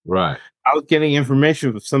Right. I was getting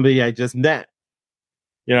information from somebody I just met.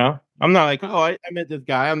 I'm not like, oh, I met this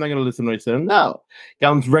guy. I'm not going to listen to what he said. No, I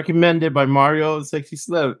was recommended by Mario and Sexy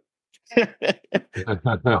Slim. It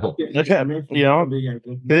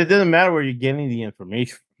doesn't matter where you're getting the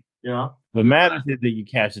information. What matters is that you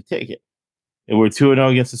cash the ticket. And we're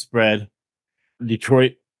 2-0 against the spread.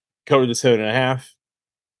 Detroit covered the 7.5.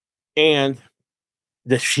 And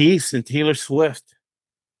the Chiefs and Taylor Swift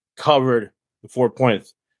covered the 4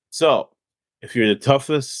 points. So if you're the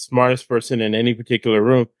toughest, smartest person in any particular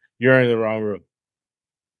room, you're in the wrong room.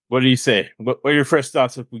 What do you say? What are your first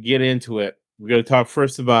thoughts if we get into it? We're going to talk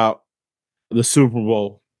first about the Super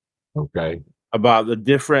Bowl, Okay. about the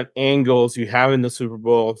different angles you have in the Super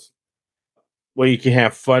Bowls, where you can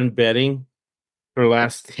have fun betting. For the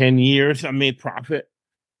last 10 years, I made profit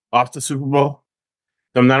off the Super Bowl.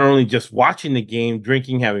 So I'm not only just watching the game,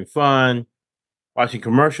 drinking, having fun, watching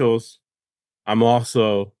commercials, I'm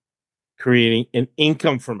also creating an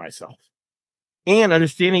income for myself and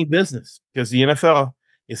understanding business because the NFL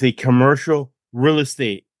is a commercial real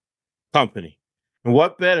estate company. And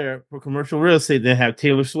what better for commercial real estate than have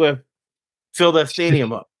Taylor Swift fill that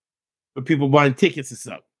stadium up with people buying tickets and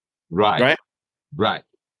stuff? Right. Right. Right.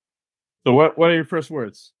 So what are your first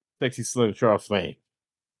words? Sexy Slim, Charles Lane.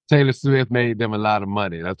 Taylor Swift made them a lot of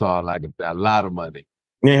money. That's all I can say. A lot of money.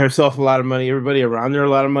 Made herself a lot of money. Everybody around her a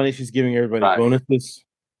lot of money. She's giving everybody Right. bonuses.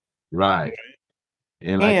 Right.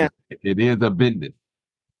 And And it is a business.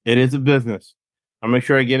 it is a business. I'll make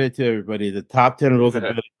sure I get it to everybody. The top 10 rules of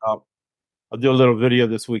betting. I'll do a little video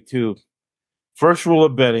this week too. First rule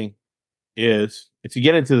of betting is if you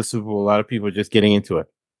get into the Super Bowl, a lot of people are just getting into it.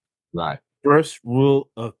 Right. First rule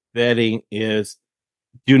of betting is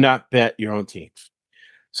do not bet your own team.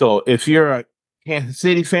 So if you're a Kansas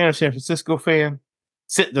City fan or San Francisco fan,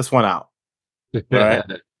 sit this one out. All right.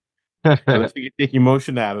 Unless you can take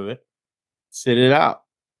emotion out of it, sit it out.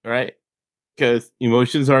 Right. Because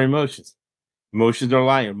emotions are emotions. Emotions are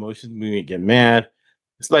lying. Emotions make you get mad.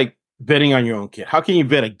 It's like betting on your own kid. How can you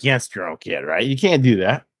bet against your own kid, right? You can't do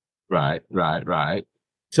that. Right.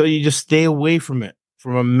 So you just stay away from it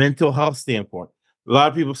from a mental health standpoint. A lot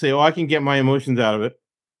of people say, oh, I can get my emotions out of it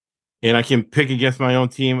and I can pick against my own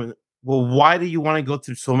team. Well, why do you want to go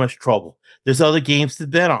through so much trouble? There's other games to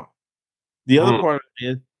bet on. The other part of it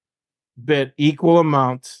is bet equal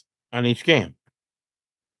amounts on each game.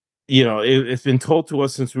 It's been told to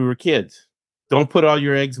us since we were kids. Don't put all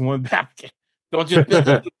your eggs in one basket. Don't just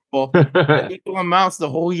bet equal amounts the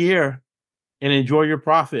whole year and enjoy your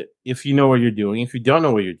profit if you know what you're doing. If you don't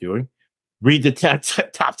know what you're doing, read the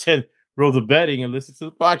top 10 rules of betting and listen to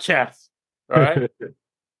the podcast. All right.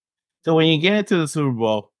 So when you get into the Super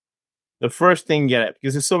Bowl, the first thing you get it,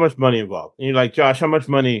 because there's so much money involved. And you're like, Josh, how much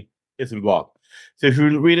money is involved? So if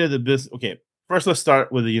you read the business, okay, first let's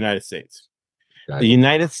start with the United States. The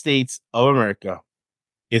United States of America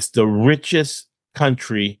is the richest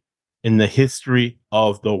country in the history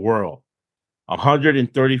of the world.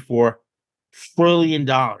 $134 trillion.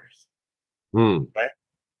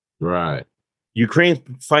 Right.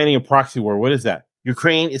 Ukraine's fighting a proxy war. What is that?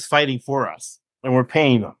 Ukraine is fighting for us, and we're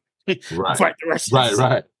paying them. Right. Fight the rest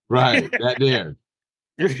Right. That there.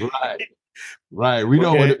 Right. We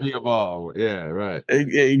don't want to be involved. Yeah, right.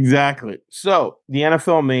 Exactly. So the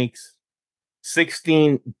NFL makes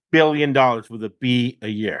 $16 billion with a B a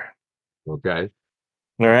year. Okay.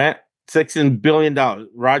 All right. $16 billion.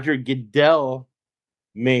 Roger Goodell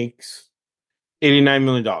makes $89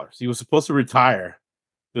 million. He was supposed to retire.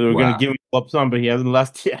 So they were going to give him a lump sum, but he hasn't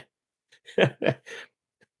left yet.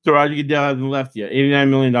 So Roger Goodell hasn't left yet. $89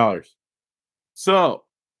 million. So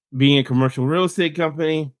being a commercial real estate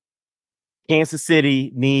company, Kansas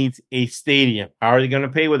City needs a stadium. How are they going to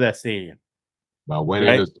pay with that stadium? By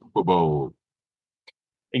winning the Super Bowl.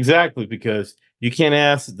 Exactly, because you can't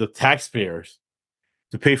ask the taxpayers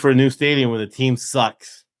to pay for a new stadium when the team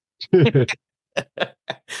sucks. And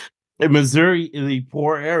Missouri is a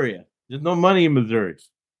poor area. There's no money in Missouri.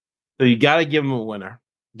 So you got to give them a winner.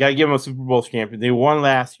 You got to give them a Super Bowl champion. They won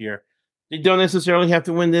last year. They don't necessarily have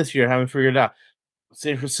to win this year. I haven't figured it out.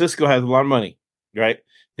 San Francisco has a lot of money, right?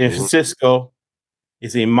 San Francisco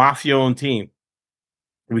is a mafia-owned team.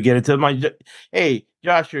 We get into hey,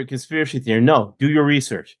 Josh, you're a conspiracy theory. No, do your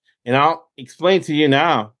research. And I'll explain to you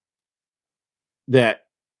now that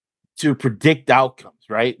to predict outcomes,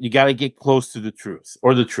 right? You got to get close to the truth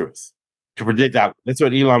to predict outcomes. That's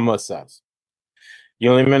what Elon Musk says.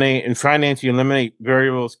 You eliminate, in finance, you eliminate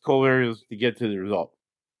variables, covariables to get to the result.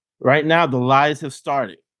 Right now, the lies have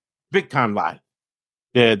started. Big time lie.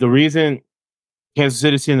 The reason Kansas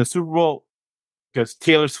City's in the Super Bowl, because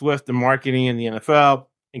Taylor Swift, the marketing in the NFL,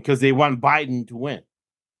 and because they want Biden to win.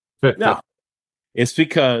 No, it's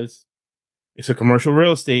because it's a commercial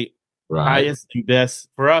real estate, Right. highest and best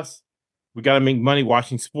for us. We got to make money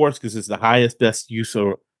watching sports because it's the highest, best use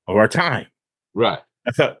of our time. Right.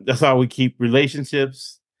 That's how we keep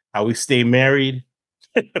relationships, how we stay married.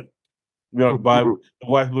 Buy the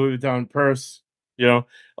wife Louis Vuitton purse.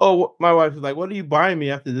 Oh, my wife was like, "What are you buying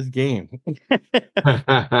me after this game?"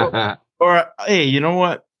 or, hey, you know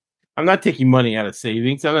what? I'm not taking money out of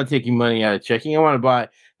savings. I'm not taking money out of checking. I want to buy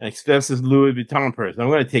an expensive Louis Vuitton purse. I'm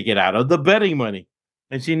going to take it out of the betting money,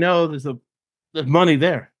 and she knows there's money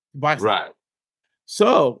there to buy stuff. Right.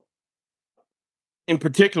 So, in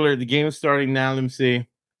particular, the game is starting now. Let me see.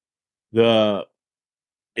 The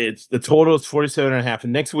total is 47.5.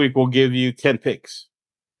 And next week we'll give you 10 picks.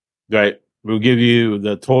 Right. We'll give you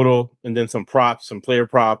the total and then some props, some player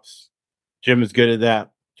props. Jim is good at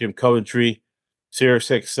that. Jim Coventry, Sirius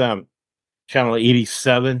XM, channel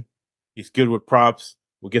 87. He's good with props.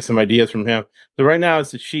 We'll get some ideas from him. So right now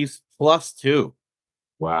it's the Chiefs +2.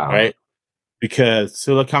 Wow. Right. Because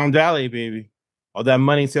Silicon Valley, baby. All that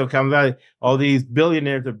money in Silicon Valley. All these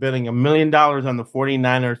billionaires are betting $1 million on the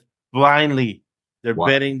 49ers blindly. They're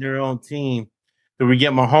betting their own team. So we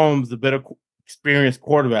get Mahomes, the better experienced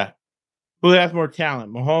quarterback. Who has more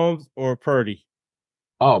talent, Mahomes or Purdy?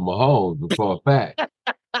 Oh, Mahomes for a fact.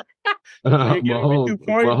 So you're giving me 2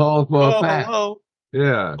 points? Mahomes for a fact. Hello.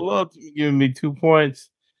 Yeah. Hello, giving me 2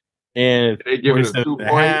 points. And they giving us 2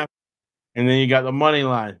 points. And then you got the money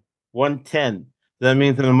line, 110. That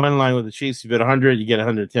means in the money line with the Chiefs, you bet 100, you get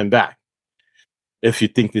 110 back. If you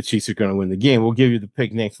think the Chiefs are going to win the game, we'll give you the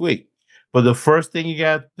pick next week. But the first thing you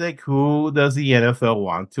got to think, who does the NFL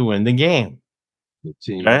want to win the game? The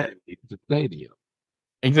team, right? The stadium.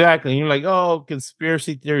 Exactly. And you're like, oh,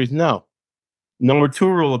 conspiracy theories. No. Number 2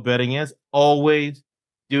 rule of betting is always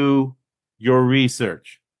do your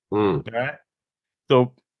research. All right.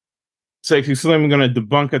 So, Sexy Slim, I'm going to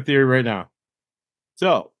debunk a theory right now.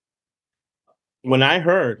 So, when I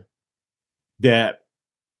heard that,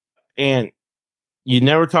 and you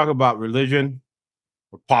never talk about religion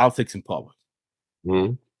or politics in public.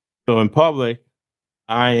 So in public,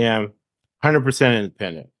 I am 100%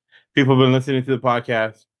 independent. People have been listening to the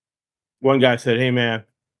podcast. One guy said, "Hey man,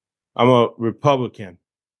 I'm a Republican.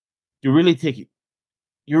 You're really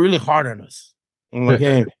hard on us." I'm like,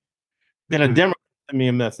 "Hey." Then a Democrat sent me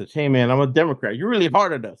a message. "Hey man, I'm a Democrat. You're really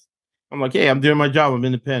hard on us." I'm like, "Hey, I'm doing my job. I'm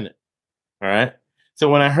independent." All right. So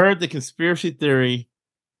when I heard the conspiracy theory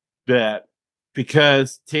that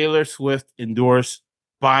because Taylor Swift endorsed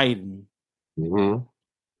Biden,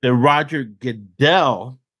 that Roger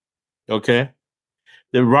Goodell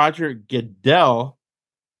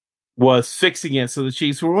was fixing it so the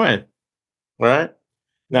Chiefs will win. Right?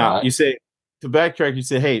 Now, you say, to backtrack, you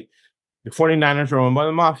say, hey, the 49ers are owned by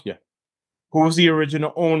the mafia. Who was the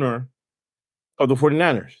original owner of the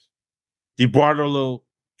 49ers? DeBartolo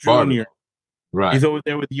Jr. Right. He's over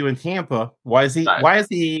there with you in Tampa. Why is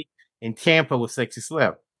he in Tampa with Sexy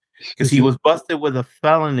Slim? Because he was busted with a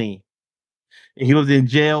felony. And he was in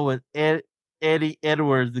jail with Eddie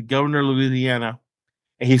Edwards, the governor of Louisiana.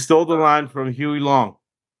 And he stole the line from Huey Long,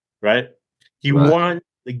 right? He won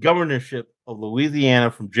the governorship of Louisiana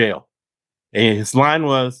from jail. And his line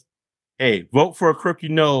was, hey, vote for a crook you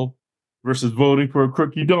know versus voting for a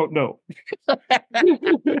crook you don't know.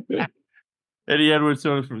 Eddie Edwards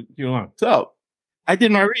stole it from Huey Long. So I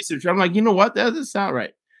did my research. I'm like, you know what? That doesn't sound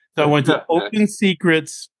right. So I went to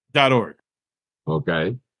opensecrets.org.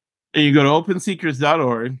 Okay. And you go to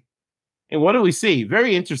opensecrets.org. And what do we see?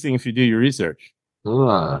 Very interesting if you do your research.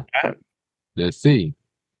 Let's see.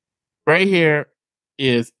 Right here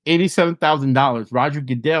is $87,000 Roger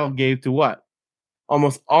Goodell gave to what?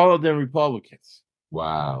 Almost all of them Republicans.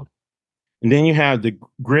 Wow. And then you have the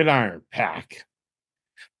Gridiron PAC.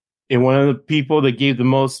 And one of the people that gave the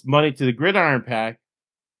most money to the Gridiron PAC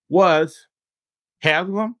was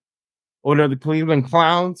Haslam, owner of the Cleveland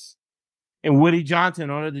Clowns, and Woody Johnson,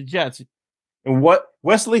 owner of the Jets. And what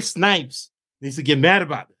Wesley Snipes needs to get mad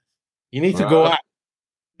about this. He needs to go out.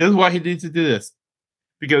 This is why he needs to do this.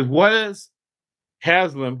 Because what is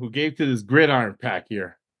Haslam, who gave to this Gridiron PAC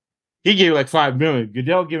here? He gave like $5 million.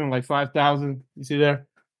 Goodell gave him like 5,000. You see there?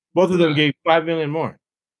 Both of them gave $5 million more.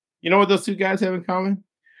 You know what those two guys have in common?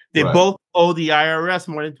 They both owe the IRS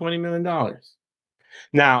more than $20 million.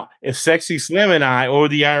 Now, if Sexy Slim and I owe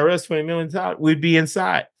the IRS $20 million, we'd be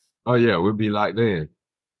inside. Oh, yeah, we'd be like that.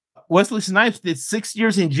 Wesley Snipes did 6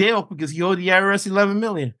 years in jail because he owed the IRS $11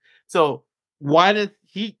 million. So why did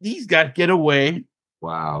these guys get away?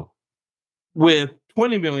 Wow. With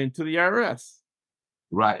 $20 million to the IRS.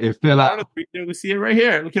 Right. It fell out. We see it right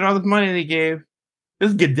here. Look at all this money they gave. This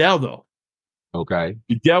is Goodell, though. Okay.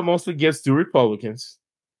 Goodell mostly gets to Republicans.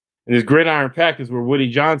 And his Gridiron Packers were Woody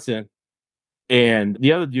Johnson and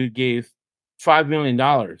the other dude gave $5 million,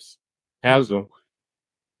 Haslam,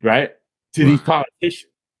 right, to these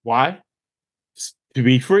politicians. Why? To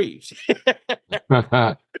be free.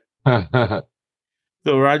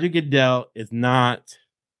 So Roger Goodell is not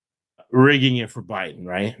rigging it for Biden,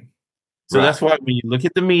 right? So Right. that's why when you look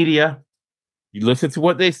at the media, you listen to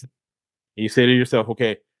what they say, and you say to yourself,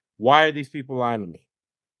 okay, why are these people lying to me?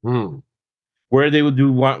 Hmm. Where they would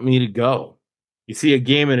do want me to go? You see a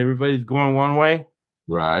game and everybody's going one way,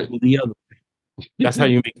 Right. go the other way. That's how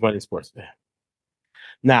you make money in sports, man.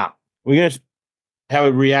 Now, we're going to have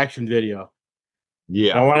a reaction video.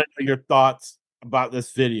 Yeah. I want to know your thoughts about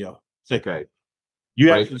this video. Okay. You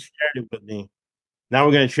Right. actually shared it with me. Now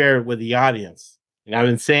we're going to share it with the audience. And I've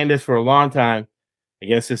been saying this for a long time. I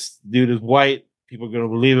guess this dude is white. People are going to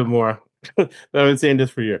believe it more. But I've been saying this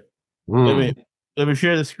for years. Hmm. Let me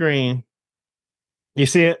share the screen. You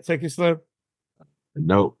see it, Second Slim?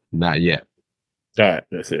 Nope, not yet. All right,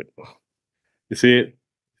 that's it. You see it?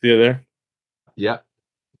 See it there? Yep.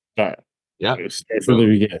 All right. Yep. Let's start from the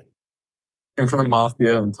beginning. And from the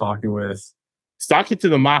mafia and talking with Stock it to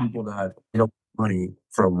the mafia. people that money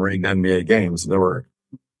from rigged NBA games. There were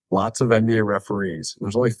lots of NBA referees.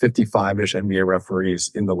 There's only 55-ish NBA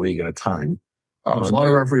referees in the league at a time. There's a lot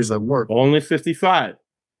of referees that work. Only 55.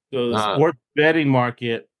 So the sports betting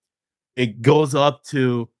market, it goes up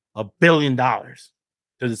to $1 billion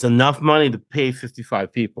because it's enough money to pay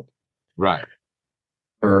 55 people. Right.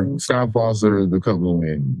 Scott Foster, the couple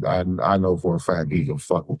win. I know for a fact he can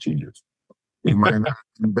fuck with cheaters. He might not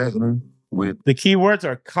be betting with The key words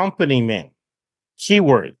are company man.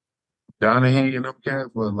 Keyword. Donahue and them cats,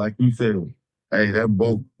 but like you said, hey, that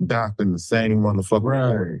both doctoring the same motherfucker.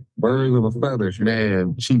 Right. Birds of a feather,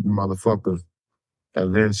 man, cheating motherfuckers.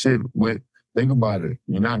 And then shit with, think about it.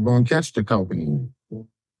 You're not going to catch the company.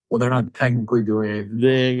 Well, they're not technically doing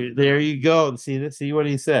it. There you go. See what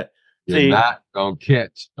he said. You're not gonna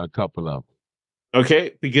catch a couple of them.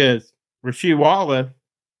 Okay, because Rasheed Wallace,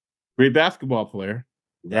 great basketball player,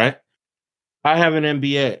 right? I have an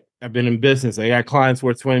MBA. I've been in business. I got clients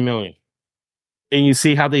worth $20 million. And you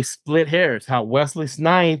see how they split hairs, how Wesley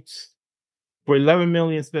Snipes for $11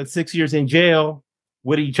 million spent 6 years in jail.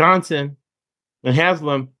 Woody Johnson and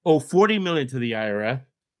Haslam owe $40 million to the IRS.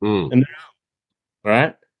 Mm. And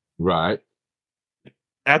right? Right.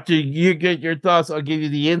 After you get your thoughts, I'll give you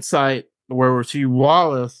the insight where Rasheed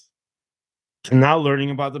Wallace is now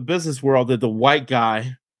learning about the business world that the white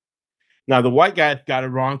guy. Now the white guy got it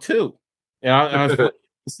wrong too. And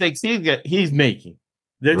mistakes he's making.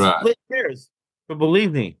 There's split hairs. But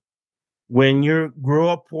believe me, when you grow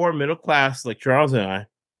up poor, middle class, like Charles and I,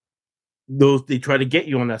 they try to get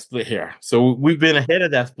you on that split hair. So we've been ahead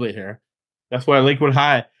of that split hair. That's why Lakewood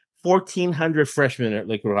High, 1,400 freshmen at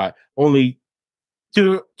Lakewood High, only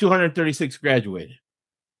 236 graduated.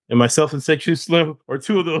 And myself and Sexual Slim are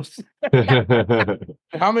two of those.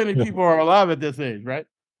 How many people are alive at this age, right?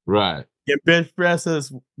 Right. Get bench press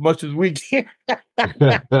as much as we can.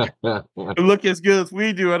 Look as good as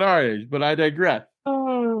we do at our age, but I digress.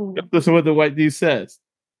 Listen what the white dude says.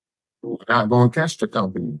 We're not going to catch the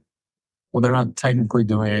company. Well, they're not technically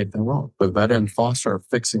doing anything wrong, but Vetta and Foster are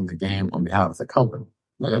fixing the game on behalf of the company.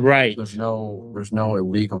 Right. There's no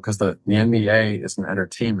illegal because the NBA is an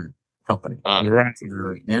entertainment company. Right.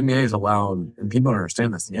 The NBA is allowed, and people don't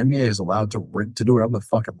understand this. The NBA is allowed to do whatever the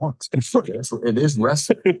fuck it wants. It is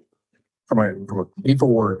wrestling from a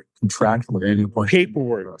paperwork contractual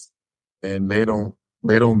paperwork, and they don't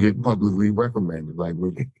get publicly reprimanded like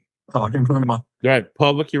we're talking from my right.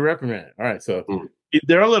 Publicly reprimanded. All right, so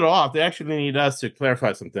they're a little off. They actually need us to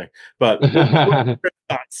clarify something, but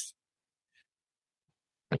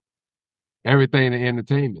everything in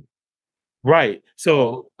entertainment. Right.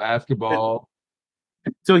 So basketball.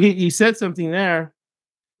 So he said something there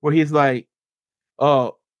where he's like,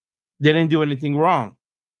 oh, they didn't do anything wrong.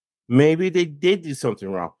 Maybe they did do something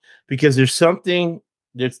wrong because there's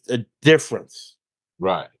a difference.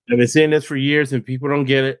 Right. I've been saying this for years and people don't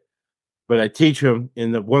get it, but I teach them,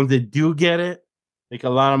 and the ones that do get it make a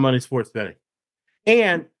lot of money sports betting.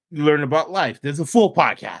 And you learn about life. There's a full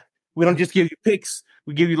podcast. We don't just give you picks,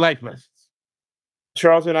 we give you life lessons.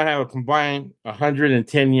 Charles and I have a combined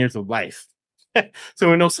 110 years of life. So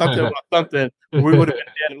we know something about something we would have been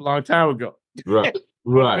dead a long time ago. Right.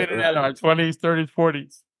 Right. In our 20s, 30s,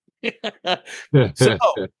 40s. So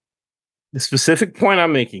the specific point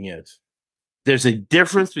I'm making is there's a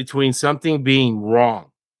difference between something being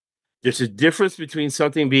wrong. There's a difference between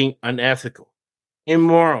something being unethical,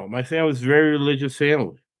 immoral. My family's a very religious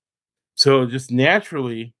family. So just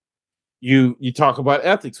naturally, you talk about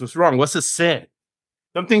ethics. What's wrong? What's a sin?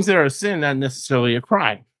 Some things that are a sin, not necessarily a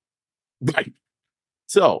crime. Right.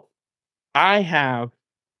 So I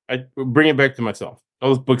bring it back to myself. All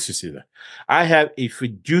those books you see there. I have a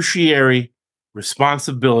fiduciary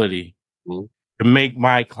responsibility Mhm. to make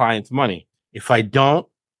my clients money. If I don't,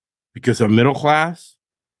 because I'm middle class,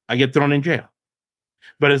 I get thrown in jail.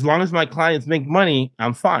 But as long as my clients make money,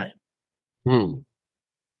 I'm fine. Hmm.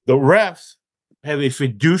 The refs have a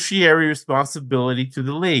fiduciary responsibility to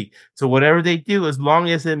the league. So whatever they do, as long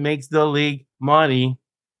as it makes the league money,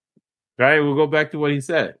 right? We'll go back to what he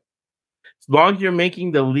said. As long as you're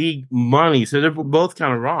making the league money, so they're both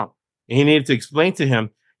kind of wrong. And he needed to explain to him,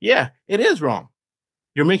 yeah, it is wrong.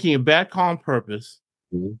 You're making a bad call on purpose,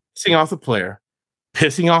 Mhm. pissing off the player,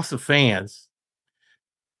 pissing off the fans.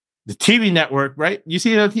 The TV network, right? You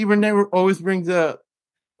see, the TV network always brings an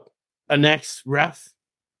ex ref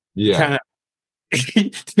Yeah. kind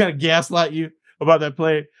of gaslight you about that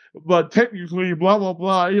play. But technically, blah blah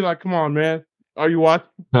blah. You're like, come on, man. Are you watching?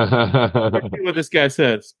 Let's see what this guy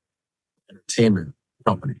says. Entertainment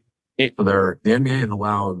company. It- So the NBA is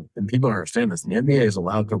allowed, and people don't understand this. The NBA is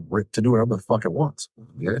allowed to do whatever the fuck it wants.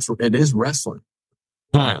 It is wrestling.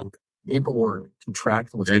 People were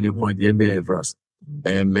contractual at any point. The NBA is wrestling.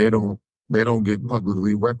 And they don't get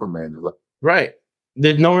publicly reprimanded. Right.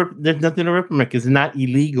 There's nothing to reprimand because it's not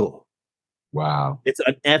illegal. Wow. It's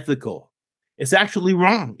unethical. It's actually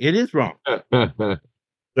wrong. It is wrong.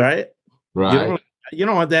 Right? Right. You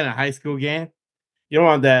don't want that in a high school game. You don't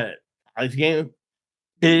want that high school game.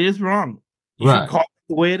 It is wrong. You Right. should call it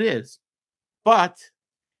the way it is. But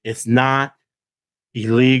it's not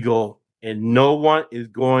illegal, and no one is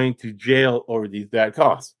going to jail over these bad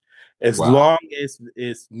calls. As Wow. long as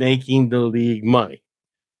it's making the league money.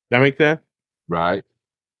 That make sense? Right.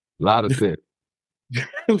 A lot of sense.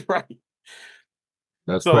 Right.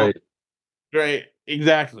 That's So- great. Right.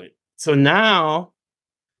 Exactly. So now,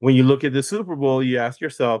 when you look at the Super Bowl, you ask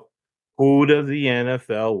yourself, who does the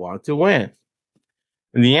NFL want to win?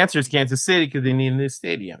 And the answer is Kansas City because they need a new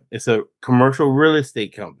stadium. It's a commercial real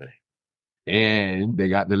estate company. And they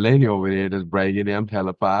got the lady over there that's bringing them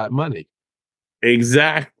hellified money.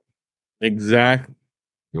 Exactly. The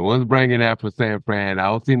one's bringing that for San Fran. I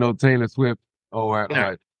don't see no Taylor Swift.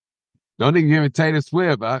 Don't even give me Taylor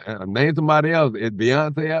Swift. Name somebody else. Is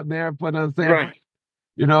Beyonce up there for the San Fran? Right.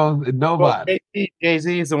 You know, Well, nobody.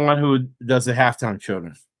 Jay-Z is the one who does the halftime show.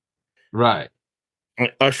 Right.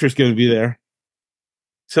 Usher's going to be there.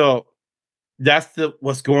 So that's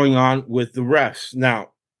what's going on with the refs.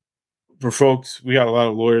 Now, for folks, we got a lot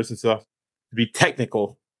of lawyers and stuff. To be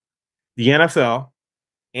technical, the NFL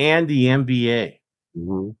and the NBA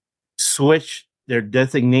Mhm. switch their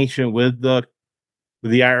designation with the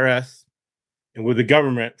IRS and with the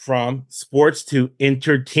government from sports to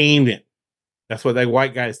entertainment. That's what that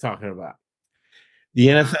white guy is talking about. The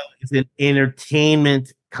NFL is an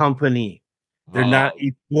entertainment company. They're not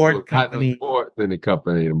a sport company, Sports in the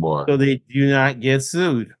company anymore. so they do not get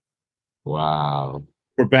sued Wow.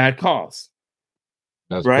 for bad calls.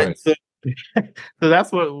 That's Right? great. So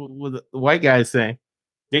that's what the white guy is saying.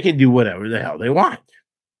 They can do whatever the hell they want.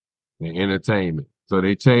 The entertainment. So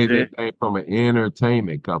they changed Yeah. their name from an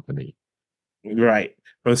entertainment company. Right.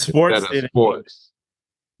 From sports Instead to of sports.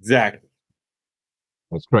 Exactly.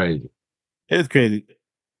 That's crazy. It's crazy.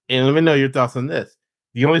 And let me know your thoughts on this.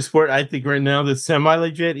 The only sport I think right now that's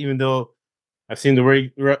semi-legit, even though I've seen the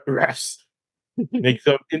refs make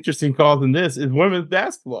some interesting calls in this, is women's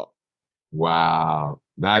basketball. Wow.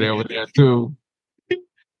 Not over there too.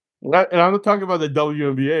 And I'm not talking about the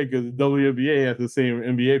WNBA because the WNBA has the same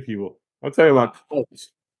NBA people. I'm talking about college.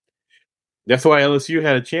 That's why LSU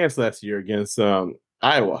had a chance last year against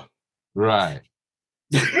Iowa. Right.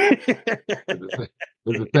 It's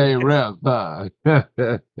the same rep, huh?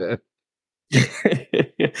 The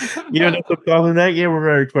calls in that game were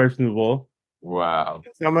very questionable. Wow.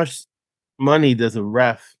 How much money does a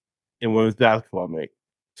ref in women's basketball make?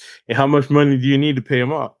 And how much money do you need to pay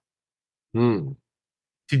them off? Hmm.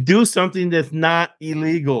 To do something that's not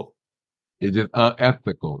illegal. It's just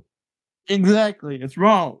unethical. Exactly. It's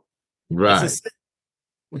wrong. Right. It's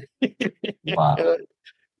a Wow.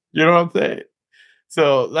 You know what I'm saying?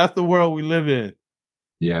 So that's the world we live in.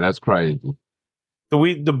 Yeah, that's crazy. So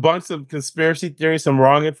we debunk some conspiracy theories, some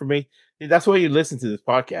wrong information. That's why you listen to this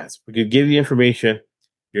podcast. We could give you information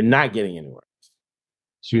you're not getting anywhere.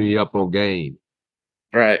 Shooting you up on game.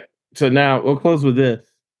 Right. So now we'll close with this.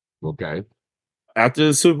 Okay. After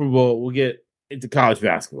the Super Bowl, we'll get into college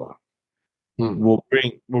basketball. Hmm. We'll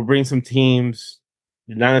bring some teams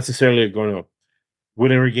that not necessarily are going to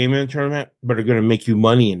win every game in the tournament, but are going to make you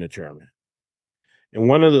money in the tournament. And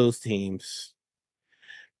one of those teams,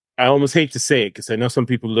 I almost hate to say it because I know some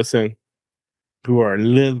people listen who are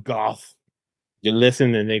live golf. You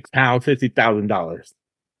listen and they pound $50,000.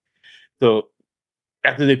 So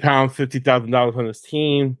after they pound $50,000 on this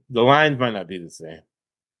team, the lines might not be the same.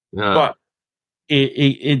 But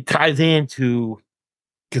it ties into,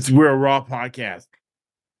 because we're a raw podcast.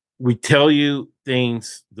 We tell you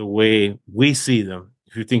things the way we see them.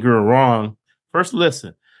 If you think we're wrong, first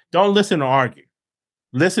listen. Don't listen to argue.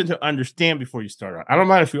 Listen to understand before you start. I don't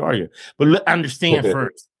mind if you argue, but understand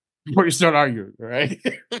first before you start arguing, right?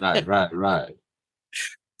 Right.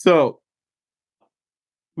 So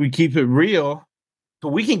we keep it real so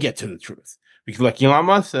we can get to the truth. Because like Elon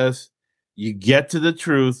Musk says, you get to the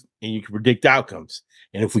truth and you can predict outcomes.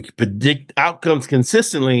 And if we can predict outcomes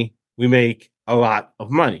consistently, we make a lot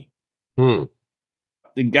of money. The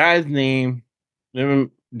guy's name, let me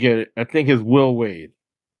get it, I think is Will Wade.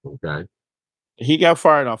 Okay. He got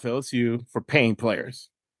fired off LSU for paying players.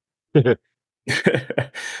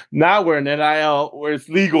 Now we're in NIL where it's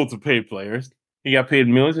legal to pay players. He got paid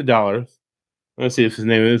millions of dollars. Let's see if his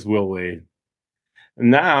name is Will Wade.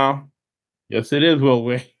 And now, yes, it is Will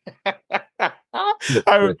Wade. I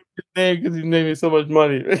remember his name because he's making so much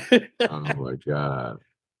money. Oh my God.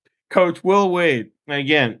 Coach Will Wade. And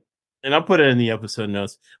again, and I'll put it in the episode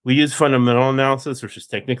notes. We use fundamental analysis versus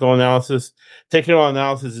technical analysis. Technical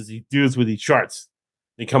analysis is he dudes with these charts.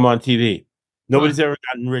 They come on TV. Nobody's ever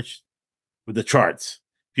gotten rich with the charts.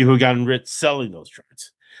 People have gotten rich selling those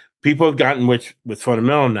charts. People have gotten rich with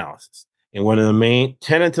fundamental analysis. And one of the main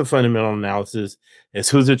tenets of fundamental analysis is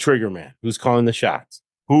who's the trigger man? Who's calling the shots?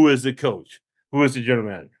 Who is the coach? Who is the general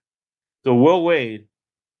manager? So Will Wade,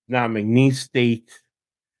 now McNeese State,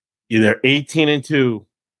 either 18-2,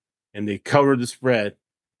 and they covered the spread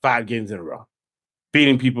 5 games in a row,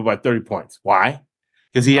 beating people by 30 points. Why?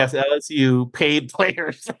 Because he has LSU paid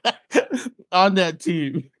players on that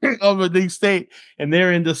team of McNeese State, and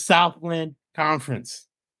they're in the Southland Conference.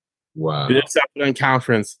 Wow. The Southland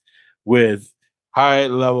Conference with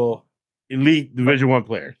high-level elite Division I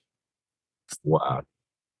players. Wow.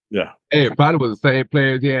 Yeah. Hey, it probably was the same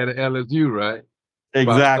players he had at LSU, right?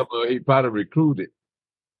 Exactly. He probably recruited.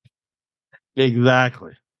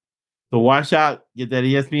 Exactly. So watch out. Get that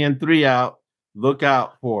ESPN 3 out. Look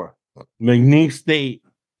out for McNeese State.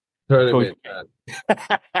 Tournament time.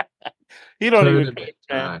 He don't even Tournament coach,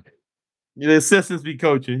 time. man. The assistants be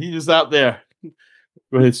coaching. He's just out there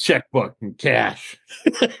with his checkbook and cash.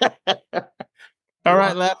 All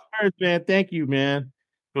right, last words, man. Thank you, man,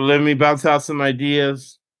 for letting me bounce out some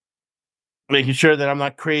ideas, making sure that I'm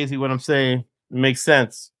not crazy when I'm saying it makes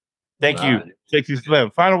sense. Thank you, Sexy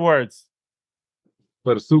Slim. Final words.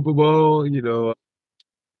 For the Super Bowl,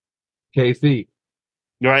 KC.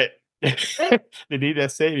 Right. They need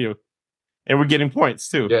that stadium. And we're getting points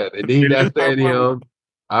too. Yeah, they need that stadium.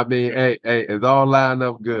 I mean, hey, it's all lined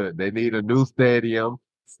up good. They need a new stadium.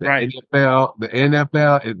 The Right. the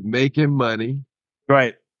NFL is making money.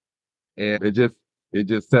 Right. And it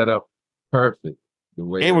just set up perfect the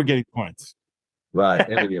way. And we're getting points. Right.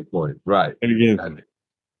 And we get points. Right. And again.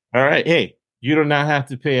 All right. Hey, you do not have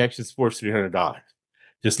to pay Action Sports $300.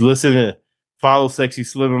 Just listen to follow Sexy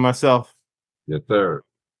Slim and myself. Yes, sir.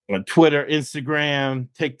 On Twitter, Instagram,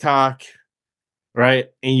 TikTok,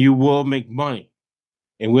 right? And you will make money.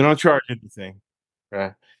 And we don't charge anything,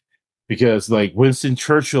 right? Because like Winston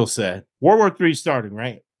Churchill said, World War III starting,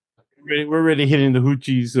 right? We're already hitting the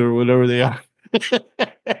hoochies or whatever they are.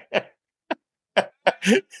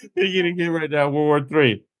 They're getting hit right now, World War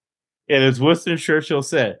III. And as Winston Churchill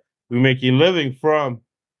said, we make a living from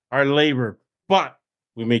our labor, but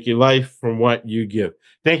we make your life from what you give.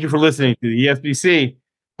 Thank you for listening to the ESBC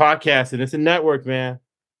podcast, and it's a network, man.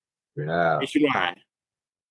 Yeah. Nationwide.